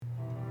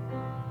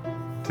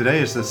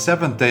Today is the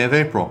 7th day of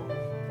April,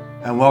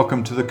 and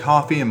welcome to the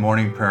Coffee and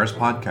Morning Prayers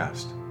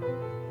podcast.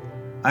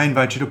 I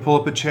invite you to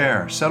pull up a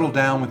chair, settle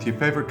down with your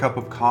favorite cup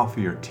of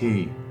coffee or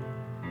tea,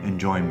 and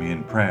join me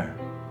in prayer.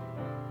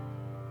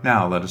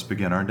 Now let us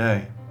begin our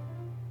day.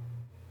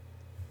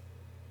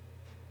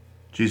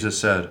 Jesus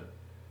said,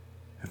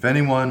 "If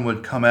anyone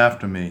would come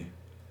after me,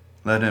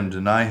 let him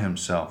deny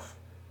himself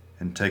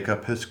and take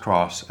up his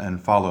cross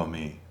and follow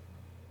me."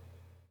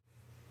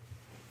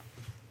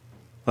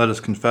 Let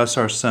us confess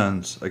our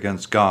sins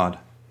against God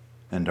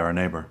and our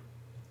neighbor.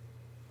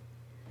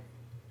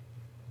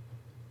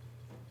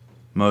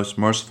 Most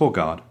merciful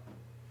God,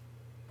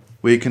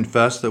 we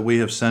confess that we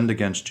have sinned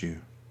against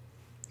you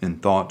in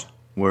thought,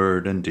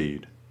 word, and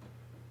deed,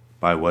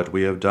 by what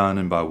we have done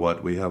and by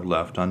what we have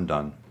left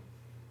undone.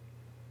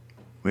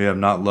 We have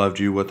not loved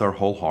you with our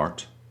whole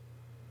heart.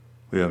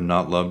 We have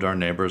not loved our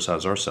neighbors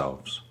as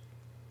ourselves.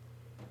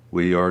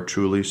 We are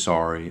truly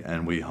sorry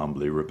and we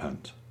humbly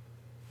repent.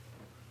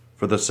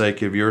 For the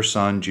sake of your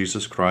Son,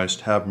 Jesus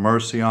Christ, have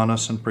mercy on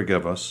us and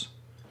forgive us,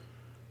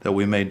 that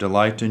we may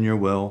delight in your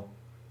will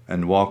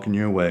and walk in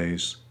your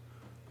ways,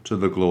 to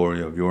the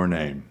glory of your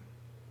name.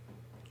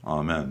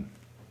 Amen.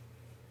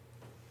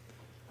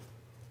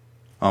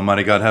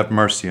 Almighty God, have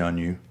mercy on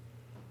you,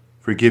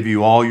 forgive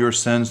you all your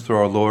sins through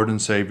our Lord and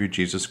Savior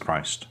Jesus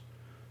Christ,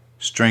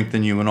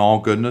 strengthen you in all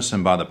goodness,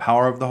 and by the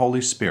power of the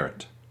Holy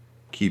Spirit,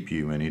 keep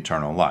you in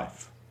eternal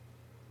life.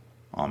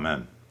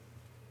 Amen.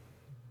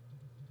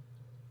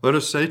 Let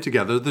us say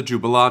together the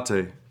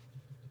Jubilate.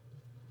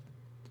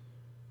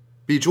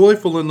 Be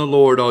joyful in the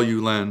Lord, all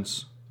you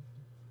lands.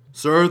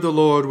 Serve the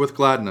Lord with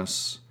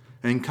gladness,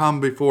 and come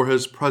before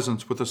his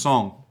presence with a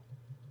song.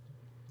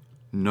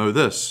 Know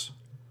this,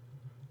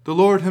 the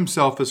Lord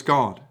himself is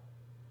God.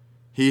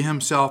 He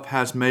himself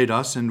has made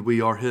us, and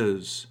we are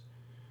his.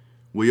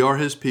 We are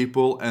his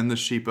people and the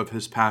sheep of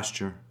his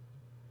pasture.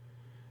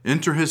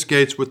 Enter his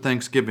gates with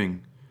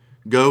thanksgiving.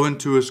 Go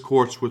into his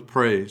courts with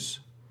praise.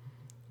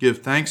 Give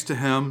thanks to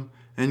him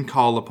and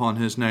call upon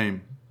his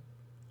name.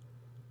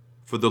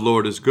 For the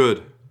Lord is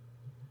good.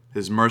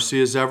 His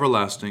mercy is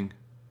everlasting,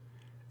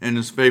 and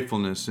his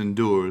faithfulness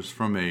endures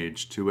from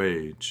age to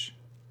age.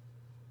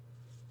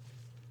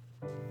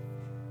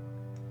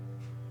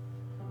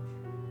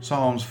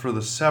 Psalms for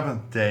the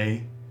 7th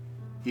day,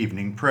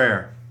 evening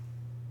prayer.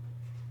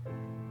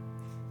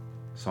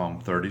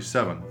 Psalm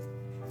 37.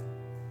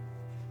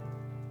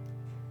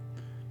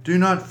 Do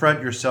not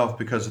fret yourself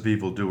because of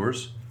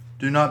evildoers.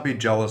 Do not be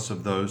jealous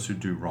of those who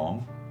do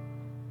wrong,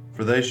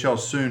 for they shall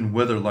soon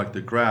wither like the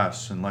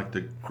grass, and like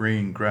the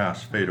green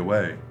grass fade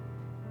away.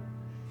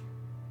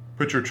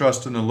 Put your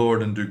trust in the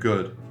Lord and do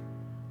good.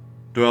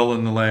 Dwell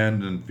in the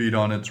land and feed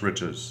on its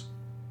riches.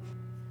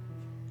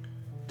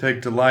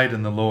 Take delight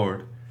in the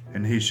Lord,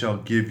 and he shall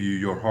give you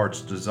your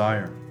heart's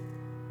desire.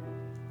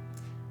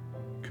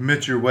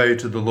 Commit your way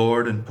to the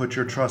Lord and put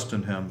your trust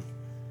in him,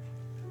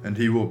 and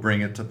he will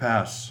bring it to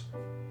pass.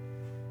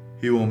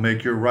 He will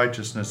make your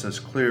righteousness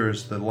as clear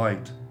as the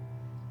light,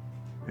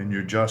 and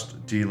your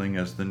just dealing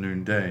as the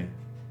noonday.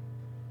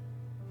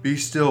 Be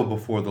still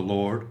before the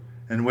Lord,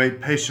 and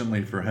wait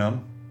patiently for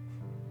him.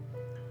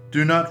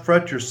 Do not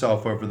fret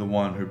yourself over the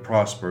one who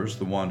prospers,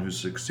 the one who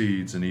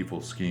succeeds in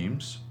evil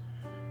schemes.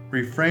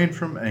 Refrain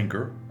from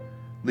anger,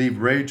 leave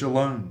rage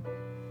alone.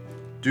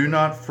 Do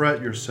not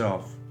fret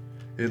yourself,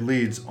 it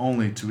leads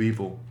only to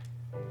evil.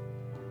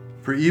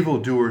 For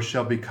evildoers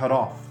shall be cut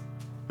off,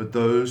 but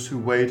those who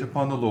wait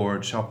upon the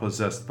Lord shall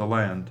possess the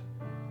land.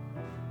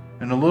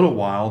 In a little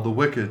while the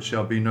wicked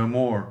shall be no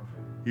more.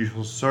 You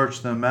shall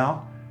search them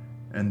out,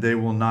 and they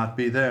will not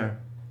be there.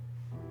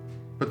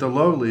 But the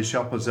lowly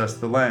shall possess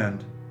the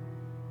land.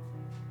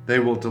 They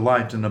will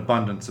delight in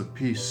abundance of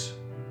peace.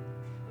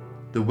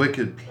 The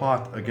wicked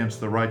plot against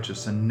the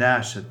righteous and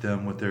gnash at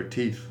them with their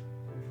teeth.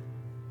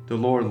 The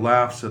Lord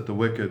laughs at the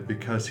wicked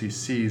because he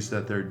sees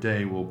that their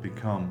day will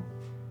become.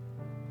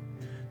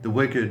 The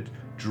wicked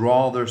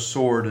draw their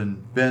sword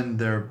and bend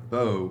their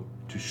bow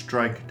to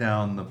strike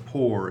down the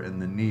poor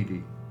and the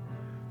needy,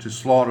 to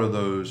slaughter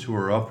those who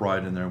are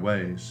upright in their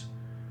ways.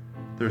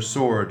 Their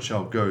sword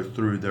shall go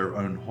through their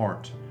own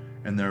heart,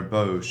 and their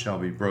bow shall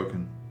be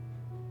broken.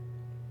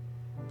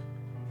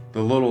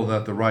 The little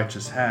that the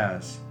righteous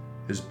has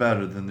is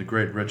better than the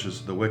great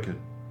riches of the wicked.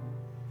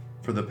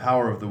 For the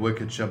power of the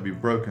wicked shall be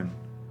broken,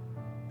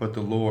 but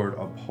the Lord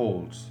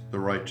upholds the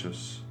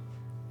righteous.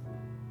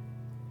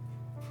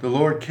 The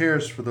Lord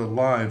cares for the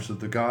lives of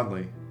the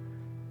godly,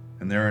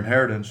 and their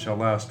inheritance shall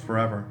last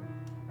forever.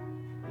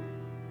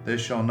 They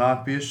shall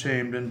not be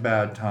ashamed in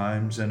bad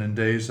times, and in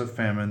days of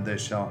famine they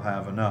shall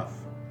have enough.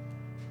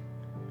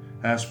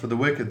 As for the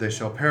wicked, they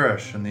shall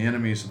perish, and the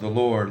enemies of the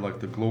Lord, like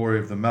the glory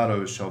of the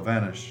meadows, shall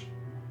vanish.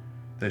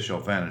 They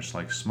shall vanish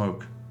like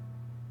smoke.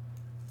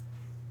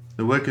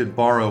 The wicked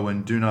borrow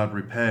and do not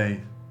repay,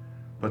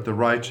 but the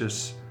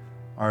righteous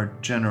are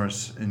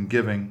generous in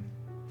giving.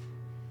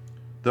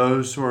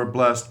 Those who are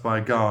blessed by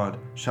God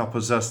shall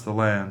possess the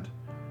land,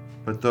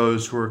 but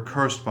those who are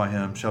cursed by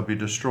him shall be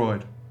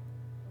destroyed.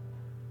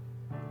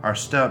 Our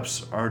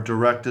steps are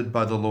directed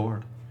by the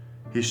Lord.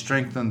 He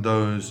strengthened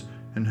those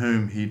in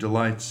whom he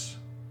delights.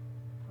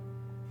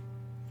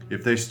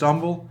 If they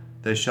stumble,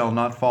 they shall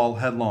not fall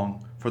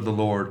headlong, for the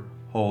Lord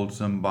holds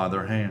them by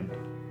their hand.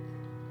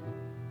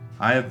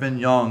 I have been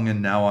young,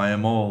 and now I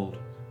am old,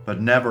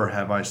 but never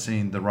have I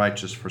seen the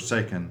righteous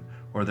forsaken,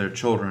 or their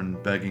children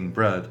begging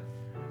bread.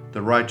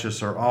 The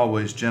righteous are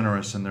always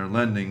generous in their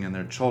lending, and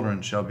their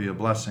children shall be a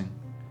blessing.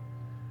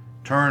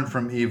 Turn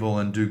from evil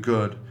and do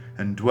good,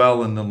 and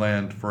dwell in the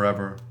land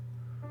forever.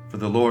 For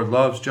the Lord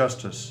loves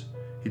justice.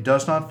 He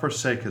does not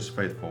forsake his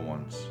faithful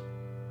ones.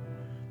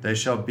 They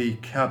shall be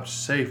kept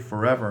safe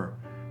forever,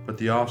 but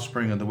the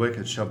offspring of the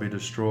wicked shall be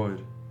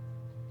destroyed.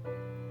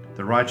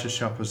 The righteous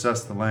shall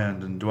possess the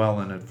land and dwell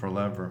in it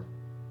forever.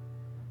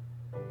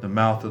 The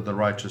mouth of the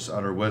righteous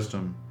utter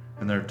wisdom,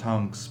 and their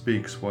tongue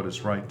speaks what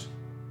is right.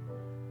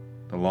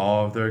 The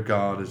law of their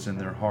God is in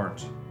their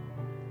heart,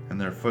 and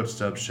their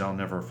footsteps shall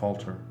never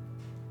falter.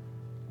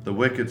 The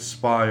wicked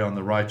spy on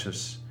the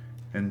righteous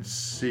and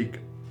seek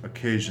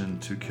occasion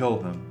to kill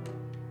them.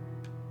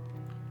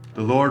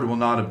 The Lord will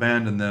not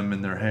abandon them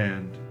in their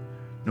hand,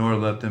 nor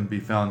let them be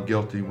found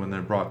guilty when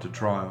they're brought to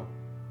trial.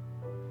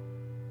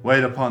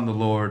 Wait upon the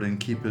Lord and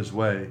keep his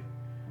way.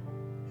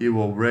 He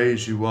will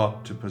raise you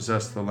up to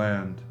possess the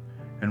land,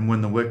 and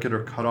when the wicked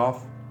are cut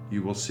off,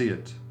 you will see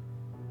it.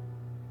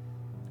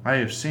 I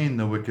have seen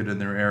the wicked in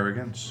their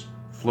arrogance,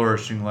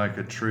 flourishing like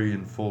a tree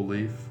in full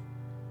leaf.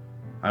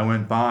 I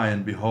went by,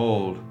 and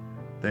behold,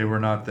 they were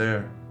not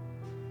there.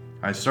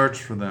 I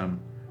searched for them,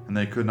 and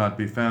they could not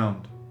be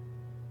found.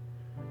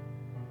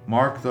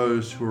 Mark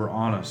those who are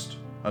honest,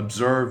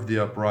 observe the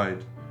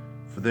upright,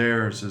 for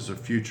theirs is a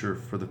future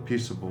for the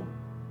peaceable.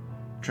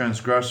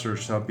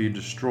 Transgressors shall be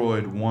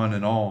destroyed, one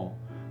and all.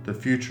 The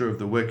future of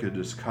the wicked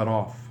is cut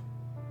off.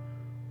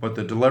 But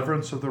the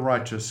deliverance of the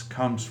righteous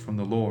comes from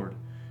the Lord.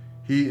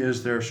 He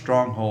is their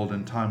stronghold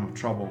in time of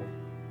trouble.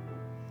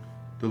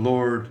 The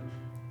Lord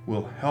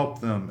will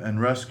help them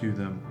and rescue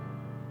them.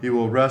 He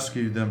will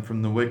rescue them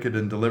from the wicked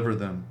and deliver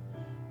them,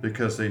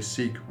 because they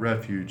seek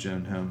refuge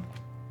in him.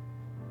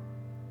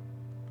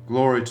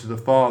 Glory to the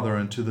Father,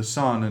 and to the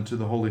Son, and to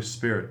the Holy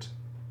Spirit,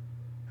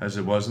 as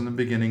it was in the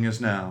beginning,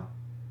 is now,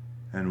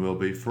 and will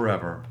be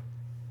forever.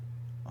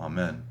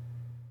 Amen.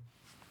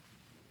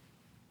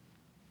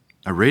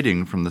 A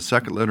reading from the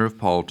second letter of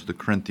Paul to the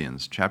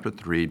Corinthians, chapter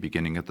 3,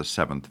 beginning at the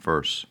 7th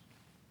verse.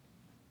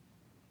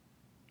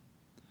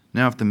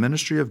 Now if the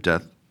ministry of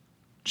death,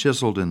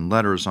 chiseled in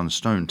letters on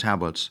stone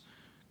tablets,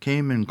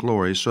 came in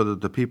glory so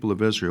that the people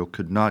of Israel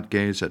could not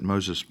gaze at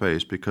Moses'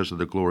 face because of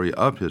the glory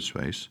of his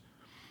face,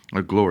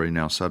 a glory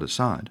now set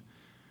aside,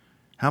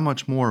 how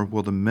much more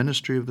will the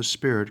ministry of the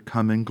Spirit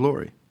come in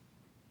glory?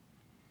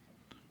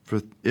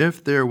 For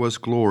if there was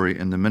glory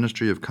in the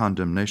ministry of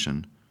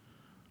condemnation,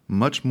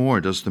 much more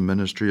does the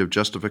ministry of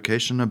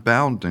justification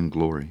abound in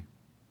glory.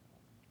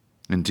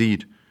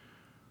 Indeed,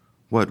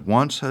 what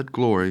once had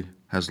glory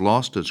has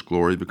lost its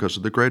glory because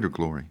of the greater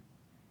glory.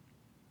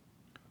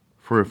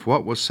 For if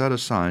what was set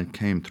aside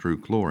came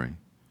through glory,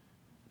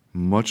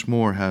 much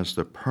more has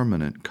the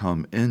permanent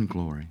come in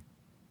glory.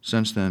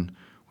 Since then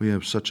we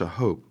have such a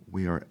hope,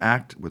 we are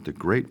act with a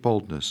great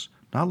boldness,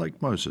 not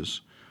like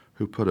Moses,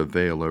 who put a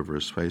veil over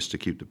his face to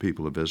keep the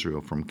people of Israel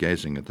from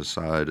gazing at the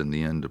side and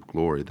the end of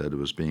glory that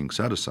was being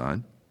set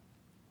aside.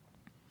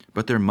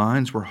 But their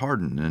minds were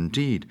hardened.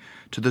 Indeed,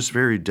 to this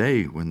very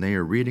day, when they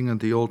are reading of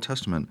the Old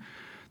Testament,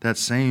 that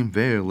same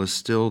veil is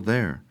still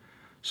there,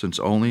 since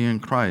only in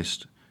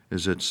Christ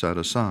is it set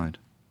aside.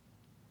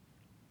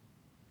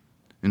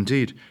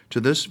 Indeed, to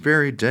this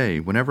very day,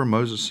 whenever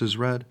Moses is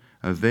read,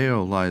 a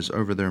veil lies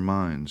over their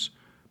minds,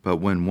 but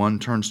when one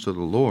turns to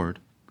the Lord,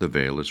 the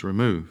veil is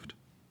removed.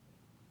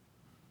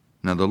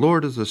 Now the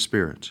Lord is the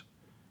Spirit,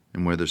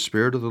 and where the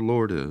Spirit of the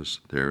Lord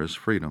is, there is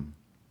freedom.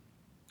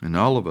 And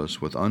all of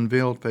us, with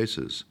unveiled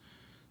faces,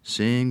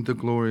 seeing the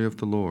glory of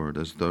the Lord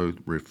as though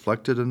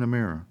reflected in a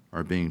mirror,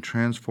 are being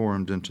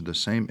transformed into the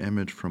same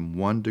image from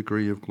one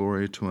degree of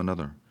glory to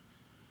another.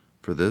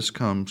 For this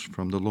comes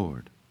from the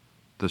Lord,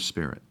 the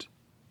Spirit.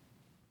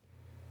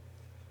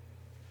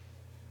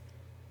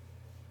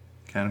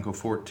 Canticle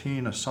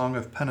 14, a song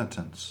of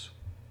penitence.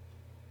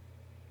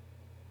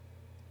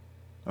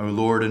 O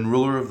Lord and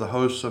ruler of the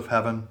hosts of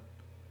heaven,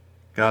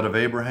 God of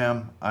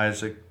Abraham,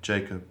 Isaac,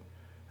 Jacob,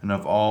 and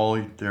of all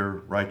their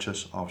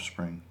righteous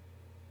offspring,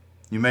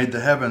 you made the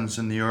heavens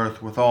and the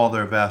earth with all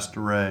their vast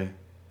array.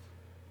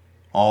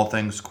 All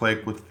things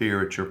quake with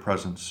fear at your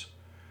presence.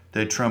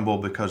 They tremble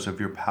because of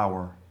your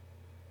power.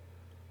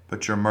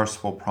 But your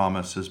merciful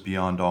promise is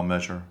beyond all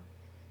measure.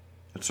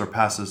 It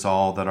surpasses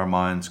all that our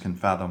minds can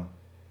fathom.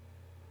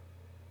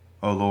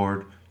 O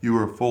Lord, you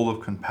are full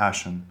of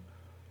compassion,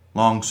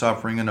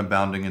 long-suffering and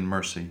abounding in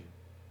mercy.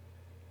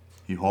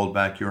 You hold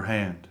back your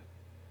hand.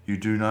 You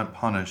do not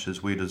punish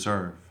as we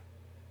deserve.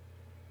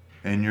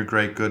 In your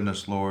great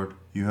goodness, Lord,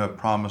 you have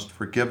promised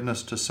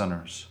forgiveness to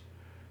sinners,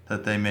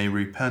 that they may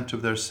repent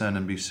of their sin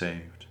and be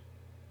saved.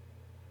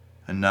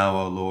 And now,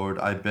 O Lord,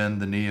 I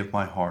bend the knee of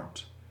my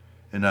heart,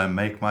 and I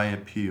make my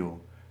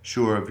appeal,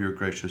 sure of your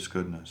gracious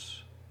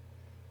goodness.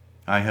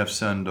 I have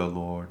sinned, O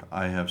Lord,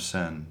 I have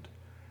sinned,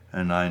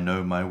 and I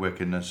know my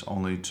wickedness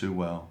only too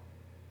well.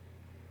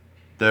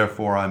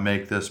 Therefore I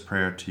make this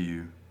prayer to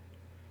you.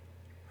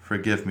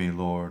 Forgive me,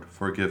 Lord,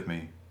 forgive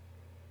me.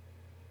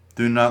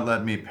 Do not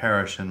let me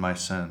perish in my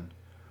sin,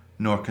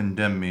 nor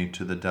condemn me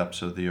to the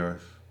depths of the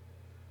earth.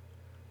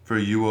 For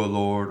you, O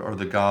Lord, are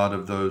the God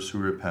of those who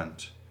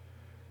repent,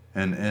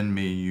 and in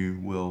me you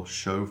will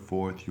show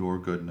forth your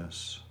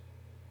goodness.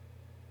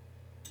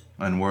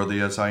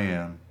 Unworthy as I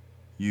am,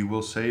 you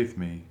will save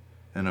me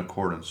in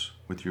accordance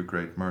with your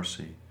great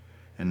mercy,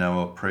 and I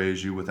will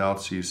praise you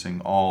without ceasing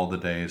all the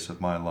days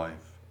of my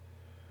life.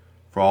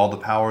 For all the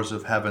powers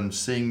of heaven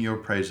sing your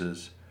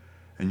praises,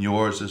 and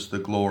yours is the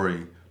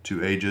glory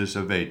to ages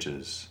of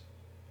ages.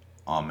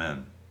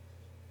 Amen.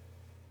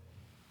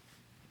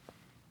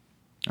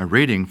 A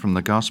reading from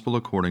the Gospel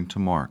according to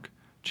Mark,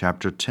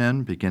 chapter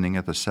 10, beginning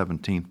at the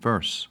 17th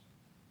verse.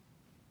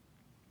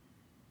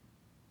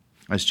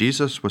 As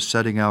Jesus was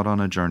setting out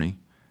on a journey,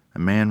 a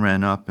man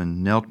ran up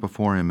and knelt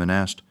before him and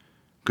asked,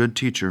 "Good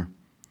teacher,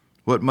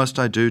 what must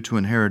I do to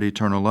inherit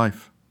eternal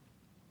life?"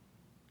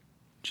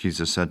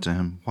 Jesus said to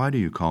him, "Why do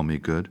you call me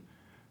good?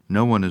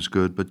 No one is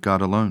good but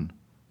God alone.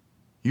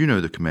 You know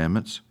the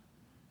commandments.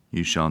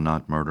 You shall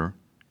not murder.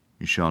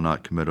 You shall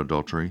not commit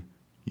adultery.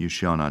 You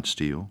shall not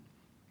steal.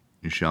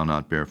 You shall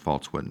not bear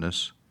false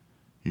witness.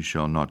 You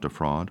shall not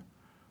defraud.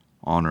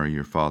 Honor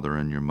your father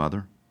and your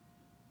mother."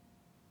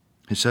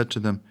 He said to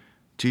them,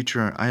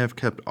 "Teacher, I have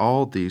kept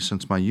all these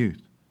since my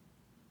youth."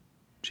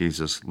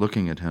 Jesus,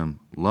 looking at him,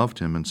 loved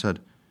him and said,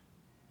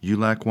 "You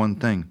lack one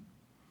thing.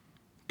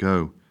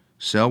 Go,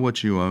 sell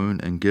what you own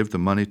and give the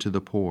money to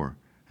the poor,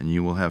 and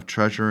you will have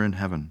treasure in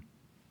heaven.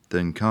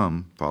 Then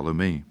come, follow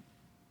me."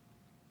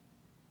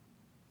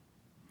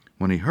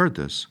 When he heard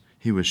this,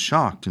 he was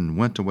shocked and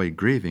went away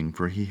grieving,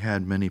 for he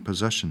had many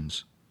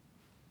possessions.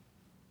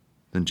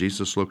 Then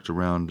Jesus looked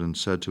around and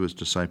said to his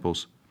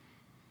disciples,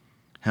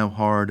 "How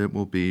hard it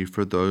will be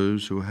for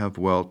those who have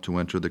wealth to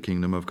enter the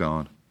kingdom of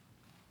God."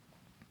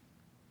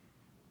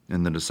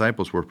 And the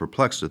disciples were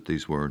perplexed at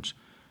these words.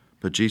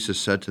 But Jesus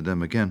said to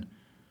them again,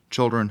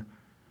 "Children,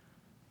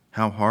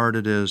 how hard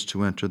it is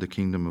to enter the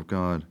kingdom of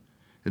God.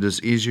 It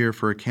is easier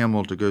for a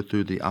camel to go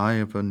through the eye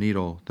of a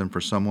needle than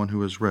for someone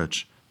who is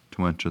rich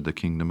to enter the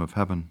kingdom of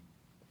heaven."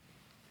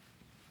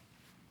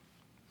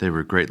 They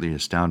were greatly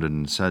astounded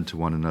and said to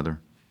one another,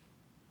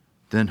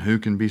 "Then who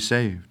can be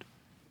saved?"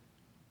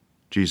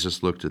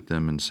 Jesus looked at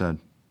them and said,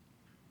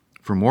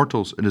 "For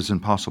mortals it is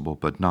impossible,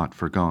 but not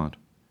for God.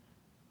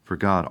 For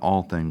God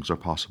all things are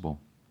possible."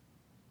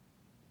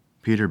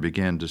 Peter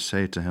began to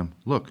say to him,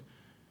 "Look,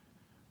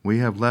 we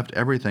have left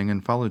everything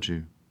and followed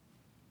you."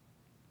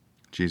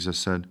 Jesus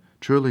said,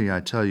 "Truly I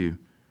tell you,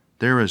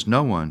 there is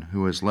no one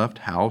who has left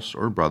house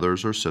or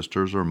brothers or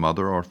sisters or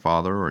mother or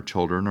father or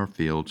children or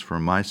fields for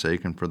my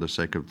sake and for the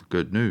sake of the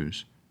good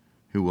news,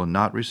 who will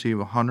not receive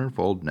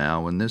 100-fold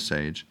now in this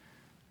age,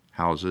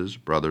 houses,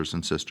 brothers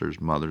and sisters,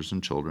 mothers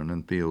and children,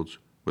 and fields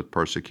with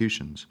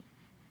persecutions,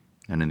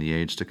 and in the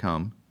age to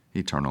come,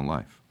 eternal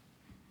life.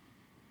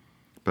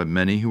 But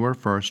many who are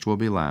first will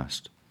be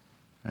last,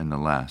 and the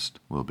last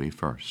will be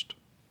first."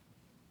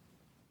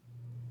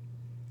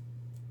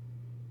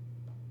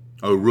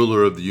 O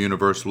ruler of the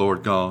universe,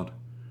 Lord God,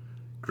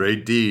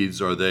 great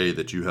deeds are they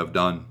that you have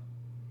done,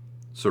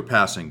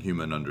 surpassing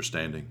human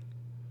understanding.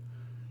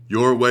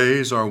 Your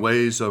ways are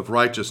ways of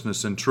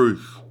righteousness and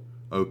truth,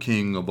 O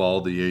King of all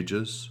the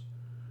ages.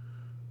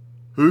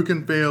 Who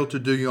can fail to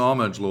do you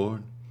homage,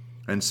 Lord,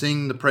 and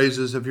sing the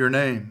praises of your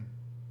name?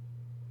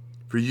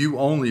 For you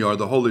only are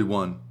the Holy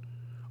One.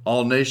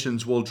 All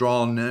nations will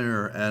draw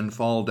near and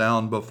fall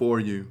down before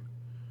you,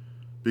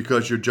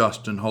 because your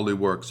just and holy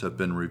works have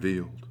been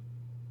revealed.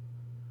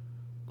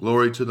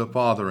 Glory to the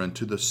Father, and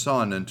to the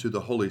Son, and to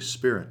the Holy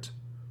Spirit,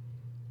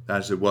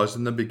 as it was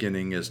in the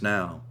beginning, is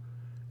now,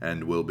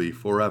 and will be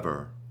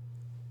forever.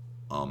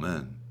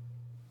 Amen.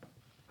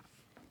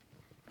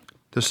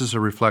 This is a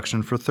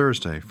reflection for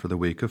Thursday for the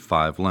week of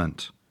 5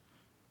 Lent.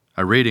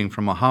 A reading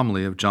from a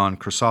homily of John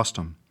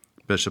Chrysostom,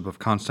 Bishop of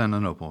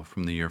Constantinople,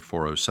 from the year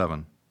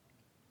 407.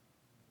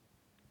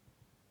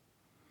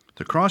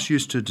 The cross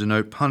used to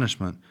denote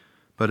punishment,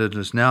 but it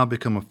has now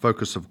become a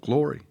focus of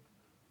glory.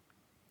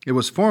 It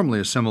was formerly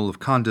a symbol of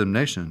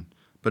condemnation,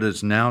 but it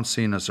is now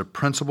seen as a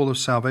principle of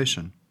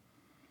salvation.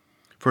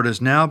 For it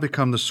has now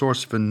become the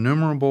source of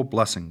innumerable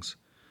blessings.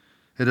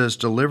 It has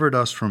delivered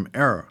us from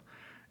error,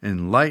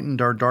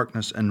 enlightened our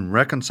darkness, and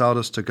reconciled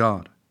us to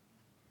God.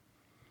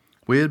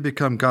 We had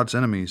become God's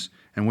enemies,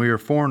 and we are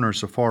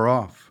foreigners afar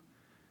off,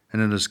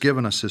 and it has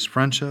given us His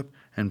friendship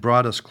and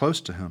brought us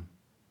close to Him.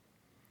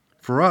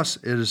 For us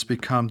it has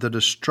become the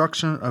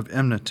destruction of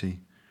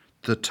enmity,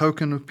 the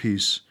token of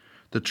peace,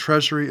 the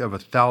treasury of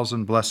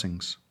 1,000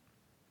 blessings.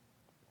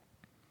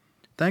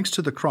 Thanks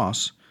to the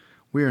cross,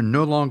 we are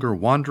no longer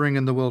wandering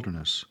in the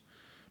wilderness,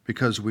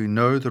 because we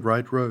know the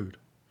right road.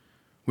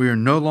 We are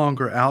no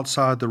longer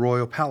outside the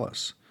royal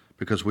palace,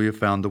 because we have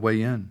found the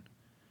way in.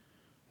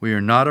 We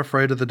are not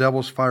afraid of the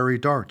devil's fiery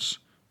darts,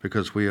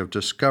 because we have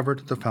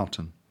discovered the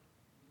fountain.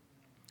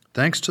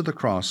 Thanks to the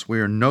cross,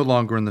 we are no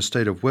longer in the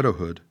state of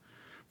widowhood,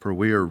 for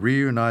we are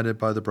reunited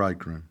by the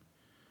bridegroom.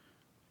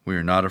 We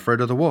are not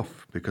afraid of the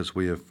wolf, because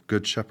we have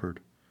good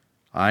shepherd.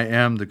 I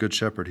am the good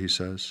shepherd, he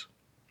says.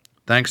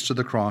 Thanks to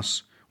the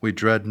cross, we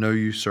dread no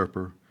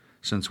usurper,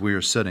 since we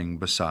are sitting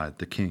beside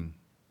the King.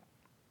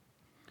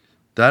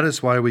 That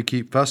is why we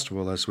keep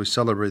festival as we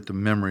celebrate the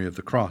memory of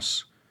the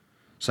cross.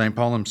 St.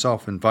 Paul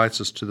himself invites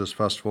us to this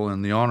festival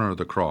in the honor of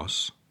the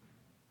cross.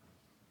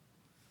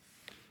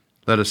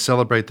 Let us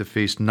celebrate the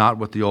feast not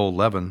with the old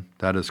leaven,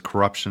 that is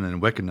corruption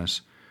and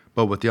wickedness,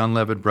 but with the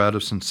unleavened bread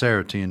of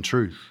sincerity and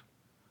truth.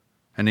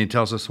 And he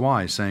tells us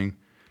why, saying,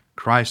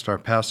 Christ our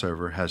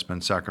Passover has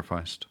been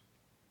sacrificed.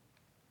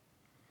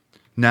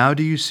 Now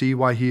do you see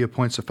why he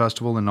appoints a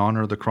festival in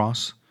honor of the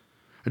cross?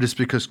 It is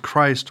because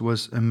Christ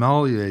was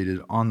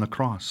immolated on the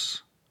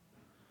cross.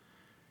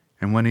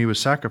 And when he was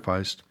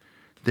sacrificed,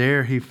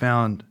 there he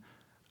found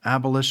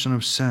abolition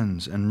of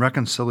sins and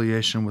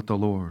reconciliation with the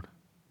Lord.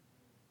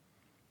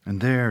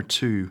 And there,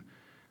 too,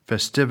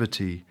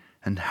 festivity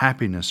and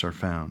happiness are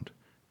found.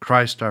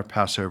 Christ our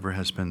Passover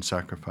has been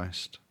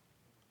sacrificed.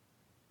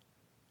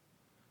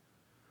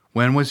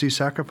 When was he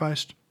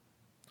sacrificed?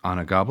 On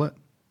a goblet?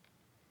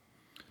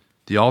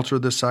 The altar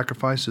of this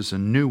sacrifice is a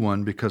new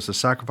one because the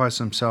sacrifice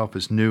himself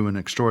is new and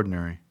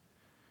extraordinary.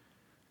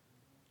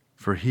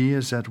 For he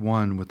is at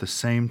one with the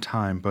same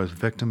time both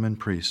victim and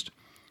priest,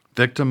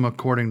 victim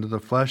according to the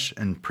flesh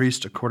and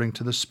priest according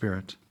to the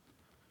Spirit.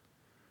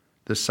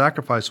 This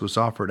sacrifice was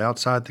offered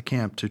outside the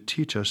camp to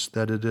teach us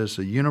that it is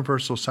a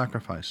universal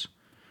sacrifice,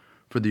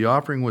 for the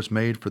offering was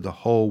made for the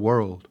whole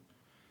world,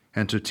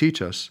 and to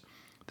teach us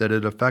that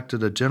it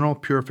effected a general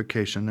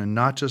purification and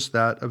not just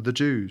that of the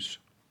Jews.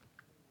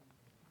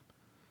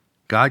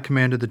 God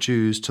commanded the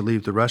Jews to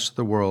leave the rest of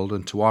the world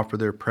and to offer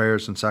their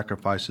prayers and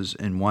sacrifices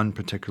in one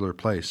particular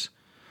place,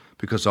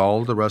 because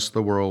all the rest of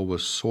the world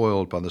was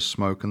soiled by the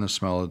smoke and the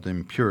smell of the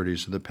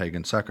impurities of the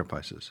pagan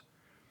sacrifices.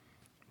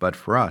 But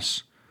for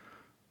us,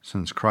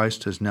 since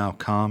Christ has now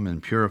come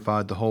and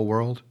purified the whole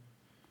world,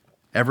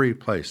 every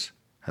place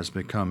has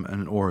become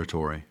an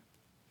oratory.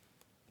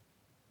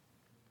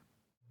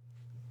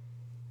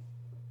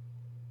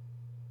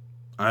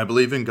 I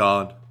believe in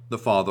God, the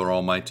Father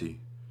Almighty,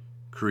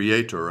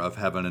 Creator of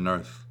heaven and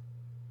earth.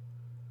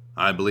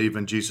 I believe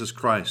in Jesus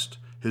Christ,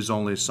 his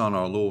only Son,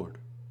 our Lord.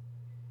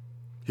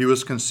 He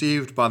was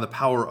conceived by the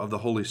power of the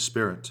Holy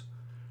Spirit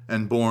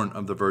and born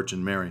of the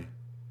Virgin Mary,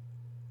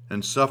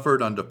 and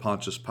suffered under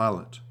Pontius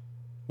Pilate,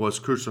 was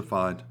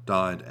crucified,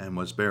 died, and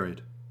was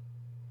buried.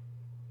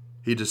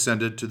 He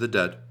descended to the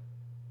dead.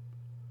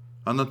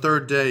 On the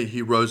third day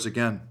he rose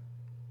again.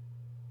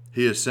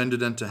 He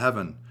ascended into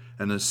heaven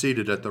and is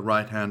seated at the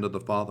right hand of the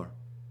Father.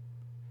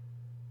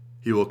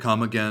 He will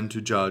come again to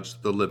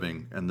judge the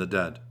living and the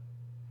dead.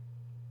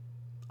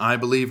 I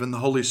believe in the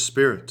Holy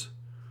Spirit,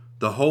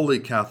 the Holy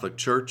Catholic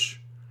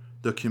Church,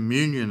 the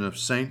communion of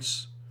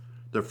saints,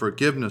 the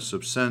forgiveness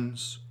of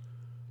sins,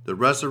 the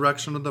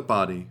resurrection of the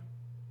body,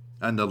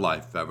 and the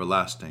life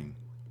everlasting.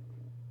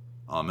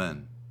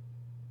 Amen.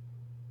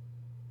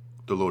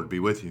 The Lord be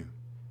with you,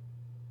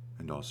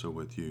 and also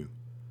with you.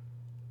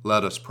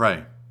 Let us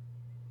pray.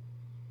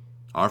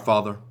 Our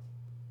Father,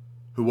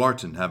 who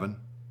art in heaven,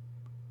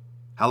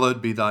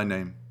 hallowed be thy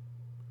name.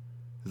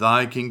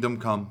 Thy kingdom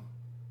come,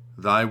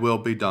 thy will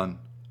be done,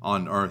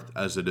 on earth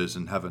as it is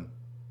in heaven.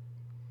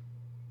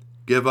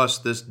 Give us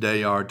this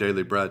day our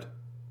daily bread,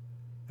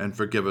 and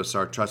forgive us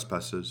our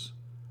trespasses,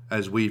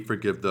 as we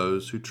forgive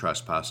those who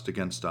trespass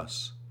against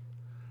us.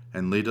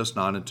 And lead us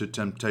not into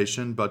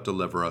temptation, but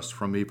deliver us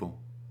from evil.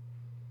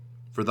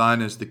 For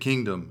thine is the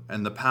kingdom,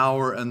 and the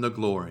power, and the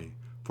glory,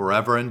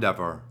 forever and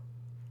ever.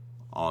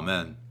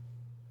 Amen.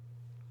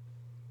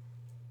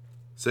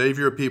 Save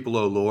your people,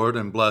 O Lord,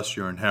 and bless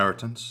your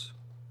inheritance.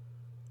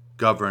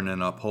 Govern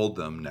and uphold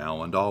them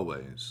now and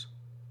always.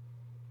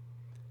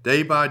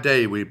 Day by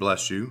day we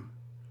bless you.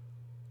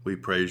 We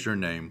praise your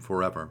name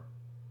forever.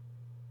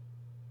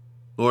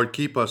 Lord,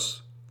 keep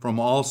us from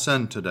all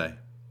sin today.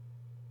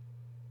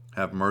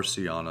 Have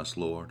mercy on us,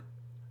 Lord.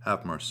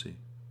 Have mercy.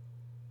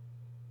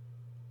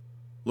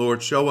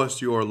 Lord, show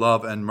us your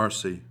love and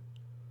mercy,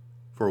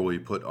 for we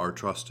put our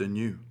trust in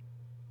you.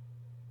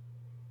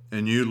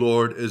 In you,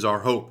 Lord, is our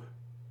hope,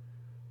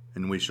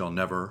 and we shall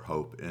never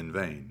hope in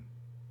vain.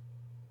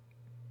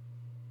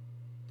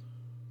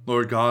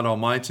 Lord God,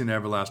 Almighty and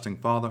everlasting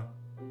Father,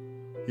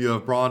 you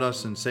have brought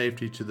us in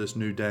safety to this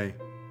new day.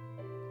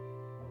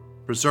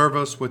 Preserve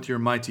us with your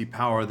mighty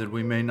power, that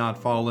we may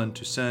not fall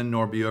into sin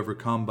nor be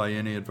overcome by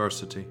any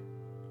adversity.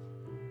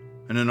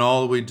 And in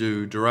all we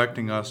do,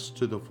 directing us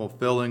to the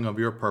fulfilling of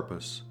your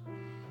purpose,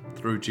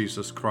 through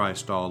Jesus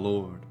Christ our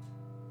Lord.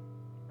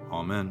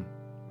 Amen.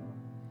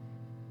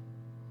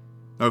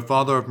 O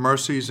Father of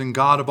mercies and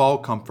God of all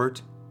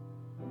comfort,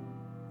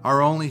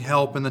 our only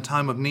help in the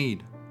time of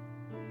need,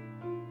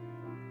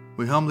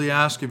 we humbly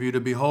ask of you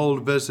to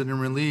behold, visit, and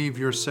relieve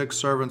your sick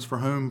servants for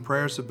whom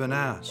prayers have been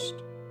asked.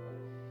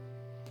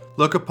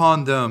 Look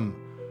upon them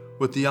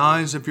with the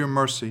eyes of your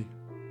mercy.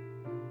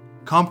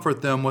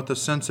 Comfort them with the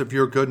sense of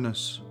your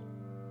goodness.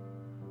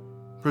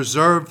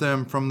 Preserve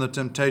them from the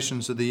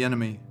temptations of the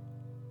enemy,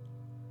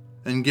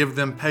 and give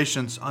them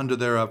patience under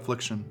their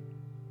affliction.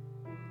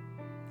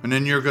 And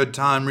in your good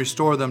time,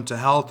 restore them to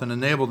health and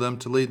enable them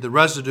to lead the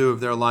residue of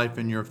their life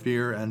in your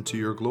fear and to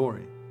your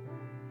glory.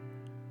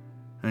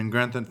 And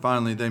grant that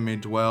finally they may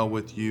dwell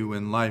with you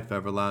in life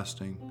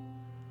everlasting,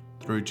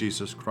 through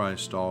Jesus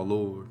Christ our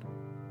Lord.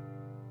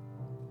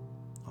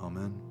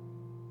 Amen.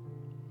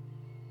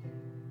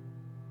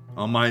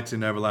 Almighty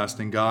and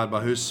everlasting God,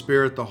 by whose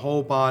Spirit the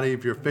whole body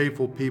of your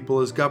faithful people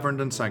is governed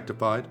and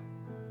sanctified,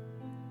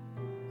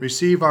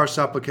 receive our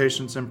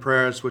supplications and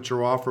prayers which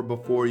are offered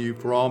before you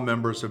for all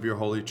members of your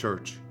holy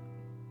church,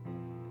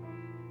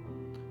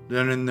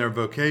 that in their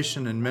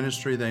vocation and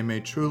ministry they may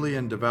truly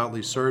and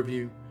devoutly serve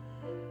you,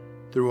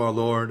 through our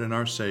Lord and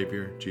our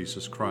Savior,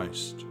 Jesus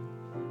Christ.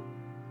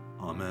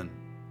 Amen.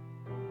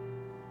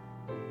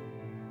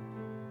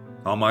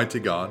 Almighty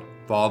God,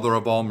 Father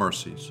of all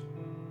mercies,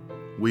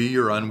 we,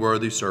 your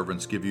unworthy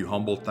servants, give you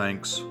humble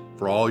thanks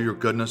for all your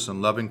goodness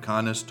and loving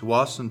kindness to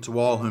us and to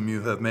all whom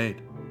you have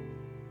made.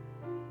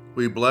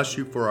 We bless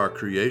you for our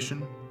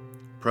creation,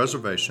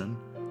 preservation,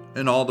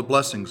 and all the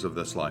blessings of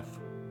this life,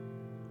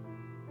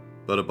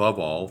 but above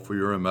all for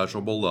your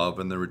immeasurable love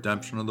and the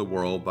redemption of the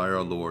world by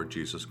our Lord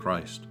Jesus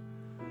Christ,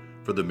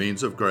 for the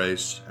means of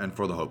grace and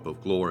for the hope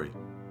of glory.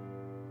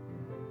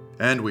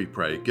 And we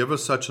pray, give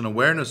us such an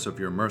awareness of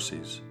your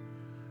mercies,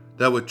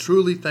 that with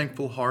truly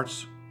thankful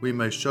hearts we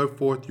may show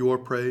forth your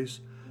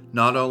praise,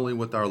 not only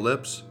with our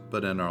lips,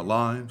 but in our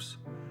lives,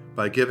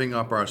 by giving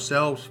up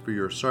ourselves for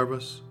your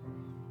service,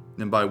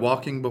 and by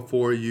walking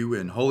before you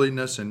in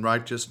holiness and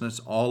righteousness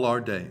all our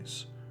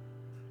days.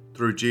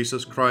 Through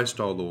Jesus Christ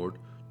our Lord,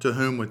 to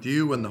whom with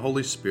you and the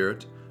Holy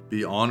Spirit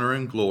be honor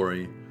and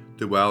glory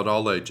throughout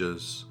all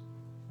ages.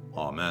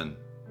 Amen.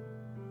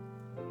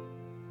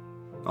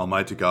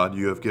 Almighty God,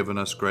 you have given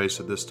us grace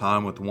at this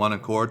time with one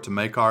accord to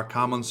make our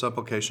common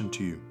supplication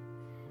to you.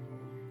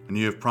 And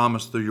you have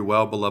promised through your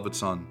well-beloved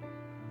Son,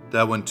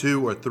 that when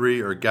 2 or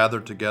 3 are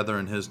gathered together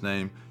in his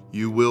name,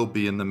 you will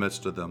be in the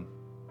midst of them.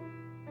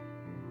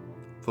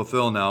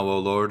 Fulfill now, O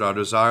Lord, our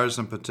desires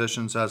and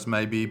petitions as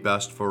may be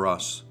best for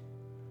us,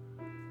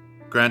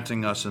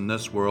 granting us in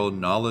this world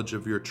knowledge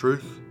of your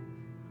truth,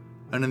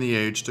 and in the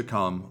age to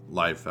come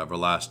life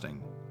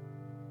everlasting.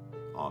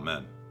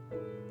 Amen.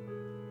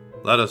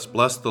 Let us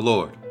bless the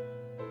Lord.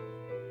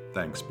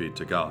 Thanks be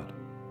to God.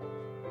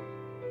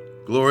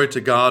 Glory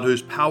to God,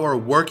 whose power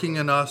working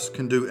in us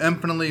can do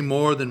infinitely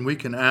more than we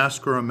can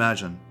ask or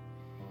imagine.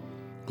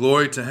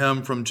 Glory to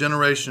him from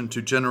generation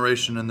to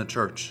generation in the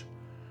church,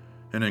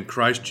 and in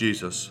Christ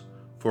Jesus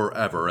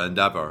forever and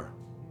ever.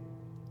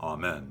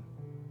 Amen.